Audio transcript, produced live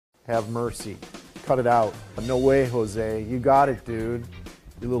have mercy. Cut it out. No way, Jose. You got it, dude.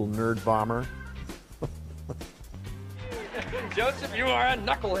 You little nerd bomber. Joseph, you are a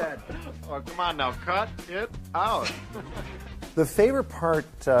knucklehead. Oh, come on now, cut it out. The favorite part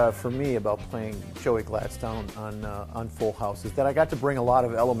for me about playing Joey Gladstone on Full House is that I got to bring a lot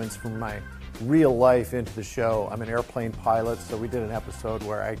of elements from my real life into the show. I'm an airplane pilot, so we did an episode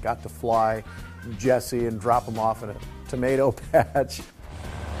where I got to fly Jesse and drop him off in a tomato patch.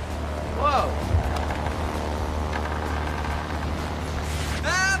 Whoa.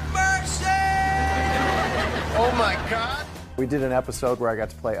 Have mercy! Oh my God. We did an episode where I got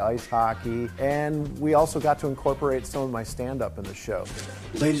to play ice hockey, and we also got to incorporate some of my stand-up in the show.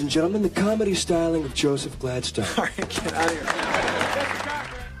 Ladies and gentlemen, the comedy styling of Joseph Gladstone. All right, get out of here.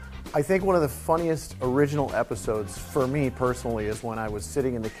 I think one of the funniest original episodes for me personally is when I was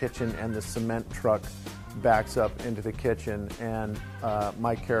sitting in the kitchen and the cement truck backs up into the kitchen, and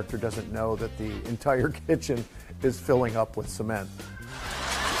my character doesn't know that the entire kitchen is filling up with cement.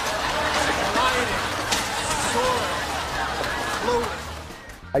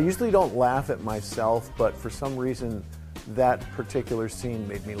 I usually don't laugh at myself, but for some reason that particular scene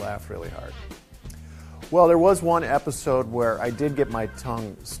made me laugh really hard. Well, there was one episode where I did get my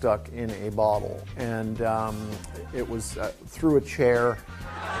tongue stuck in a bottle, and it was through a chair.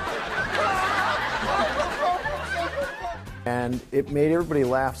 And it made everybody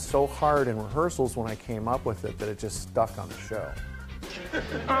laugh so hard in rehearsals when I came up with it that it just stuck on the show.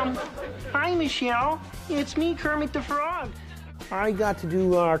 Hi, Michelle. It's me, Kermit the Frog. I got to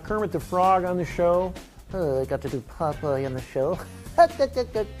do Kermit the Frog on the show. I got to do Popeye on the show. How's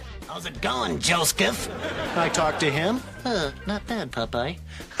it going, Joseph? I talked to him. Not bad, Popeye.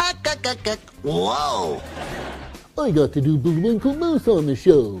 Whoa! I got to do Bullwinkle Moose on the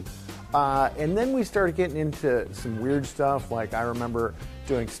show. And then we started getting into some weird stuff, like I remember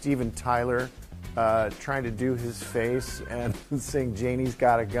doing Steven Tyler, trying to do his face and sing Janie's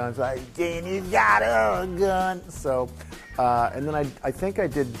Got a Gun. So Janie's got a gun. So, and then I think I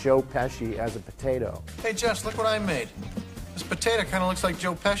did Joe Pesci as a potato. Hey, Jess, look what I made. This potato kind of looks like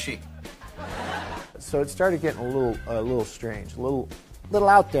Joe Pesci. So it started getting a little strange, a little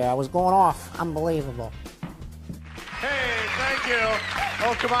out there. I was going off. Unbelievable. Hey, thank you.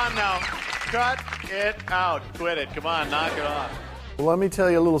 Oh, come on now. Cut it out. Quit it. Come on, knock it off. Well, let me tell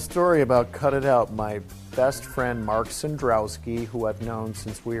you a little story about Cut It Out. My best friend, Mark Sandrowski, who I've known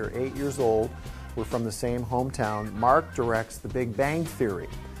since we were 8 years old, we're from the same hometown. Mark directs The Big Bang Theory.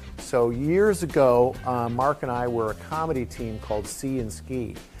 So years ago, Mark and I were a comedy team called Sea and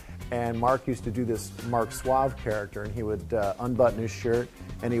Ski. And Mark used to do this Mark Suave character, and he would unbutton his shirt,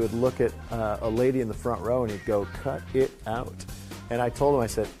 and he would look at a lady in the front row, and he'd go, "Cut it out." And I told him, I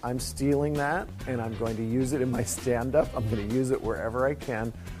said, I'm stealing that, and I'm going to use it in my stand-up. I'm going to use it wherever I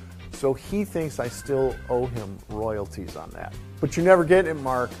can. So he thinks I still owe him royalties on that. But you're never getting it,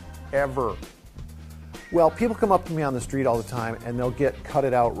 Mark, ever. Well, people come up to me on the street all the time, and they'll get Cut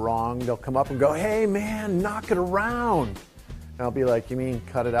It Out wrong. They'll come up and go, "Hey, man, knock it around." And I'll be like, "You mean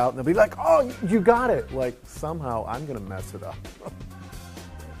cut it out?" And they'll be like, "Oh, you got it." Like, somehow I'm going to mess it up.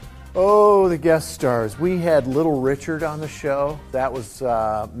 Oh, the guest stars. We had Little Richard on the show. That was,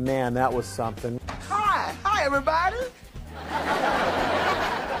 man, that was something. Hi, everybody. And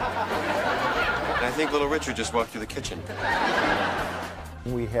I think Little Richard just walked through the kitchen.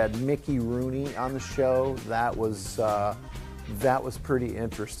 We had Mickey Rooney on the show. That was pretty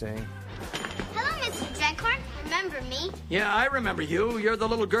interesting. Hello, Mr. Dreadcorn. Remember me? Yeah, I remember you. You're the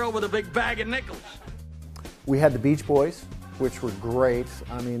little girl with a big bag of nickels. We had the Beach Boys, which were great.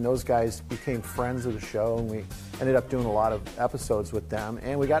 I mean, those guys became friends of the show, and we ended up doing a lot of episodes with them.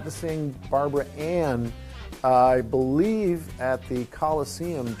 And we got to sing Barbara Ann, I believe, at the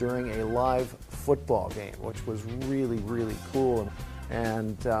Coliseum during a live football game, which was really, really cool.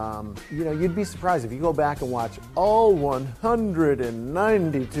 And, you know, you'd be surprised if you go back and watch all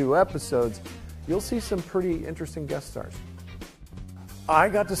 192 episodes, you'll see some pretty interesting guest stars. I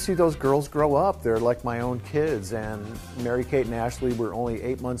got to see those girls grow up. They're like my own kids, and Mary-Kate and Ashley were only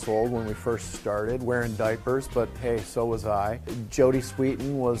 8 months old when we first started, wearing diapers, but hey, so was I. Jodie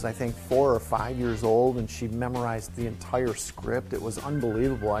Sweetin was, I think, 4 or 5 years old, and she memorized the entire script. It was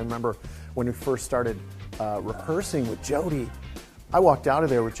unbelievable. I remember when we first started rehearsing with Jodie, I walked out of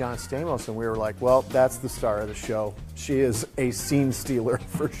there with John Stamos, and we were like, well, that's the star of the show. She is a scene stealer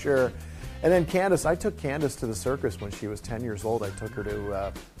for sure. And then Candace, I took Candace to the circus when she was 10 years old. I took her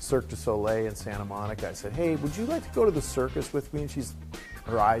to Cirque du Soleil in Santa Monica. I said, hey, would you like to go to the circus with me? And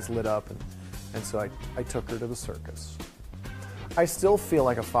her eyes lit up, and so I took her to the circus. I still feel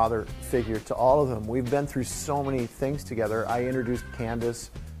like a father figure to all of them. We've been through so many things together. I introduced Candace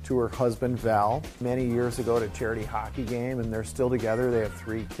to her husband Val many years ago at a charity hockey game, and they're still together. They have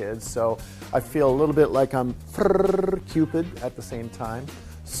 3 kids, so I feel a little bit like I'm Cupid at the same time.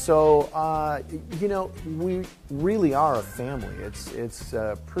 So, you know, we really are a family. It's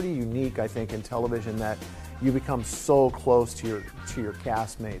pretty unique, I think, in television that you become so close to your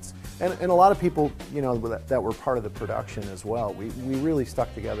castmates. And a lot of people, you know, that were part of the production as well. We really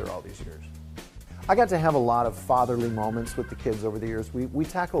stuck together all these years. I got to have a lot of fatherly moments with the kids over the years. We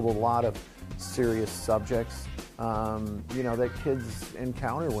tackled a lot of serious subjects, you know, that kids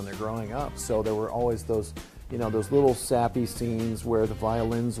encounter when they're growing up. So there were always those, you know, those little sappy scenes where the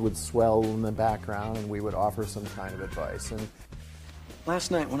violins would swell in the background and we would offer some kind of advice. And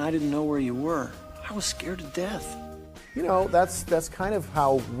Last night when I didn't know where you were, I was scared to death. you know, that's kind of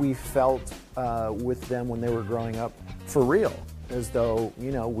how we felt with them when they were growing up, for real, as though,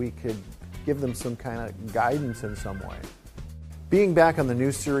 you know, we could give them some kind of guidance in some way. Being back on the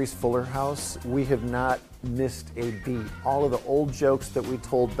new series Fuller House, we have not missed a beat. All of the old jokes that we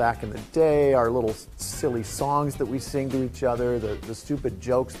told back in the day, our little silly songs that we sing to each other, the stupid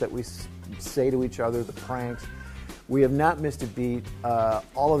jokes that we say to each other, the pranks, we have not missed a beat.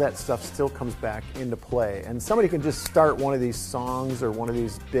 All of that stuff still comes back into play. And somebody can just start one of these songs or one of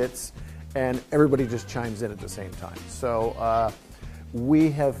these bits and everybody just chimes in at the same time. So we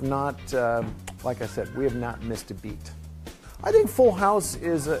have not, like I said, we have not missed a beat. I think Full House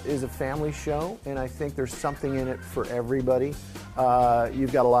is a family show, and I think there's something in it for everybody.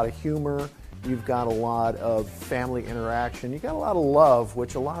 You've got a lot of humor, you've got a lot of family interaction, you've got a lot of love,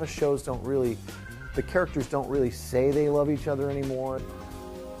 which a lot of shows don't really, the characters don't really say they love each other anymore.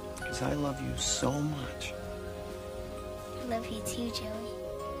 Because I love you so much. I love you too, Joey.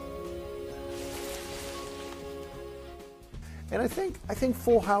 And I think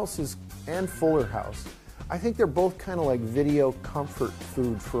Full House and Fuller House, I think they're both kind of like video comfort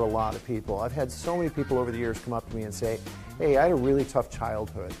food for a lot of people. I've had so many people over the years come up to me and say, hey, I had a really tough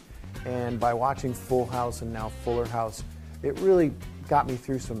childhood. And by watching Full House and now Fuller House, it really got me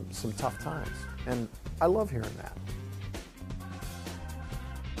through some tough times. And I love hearing that.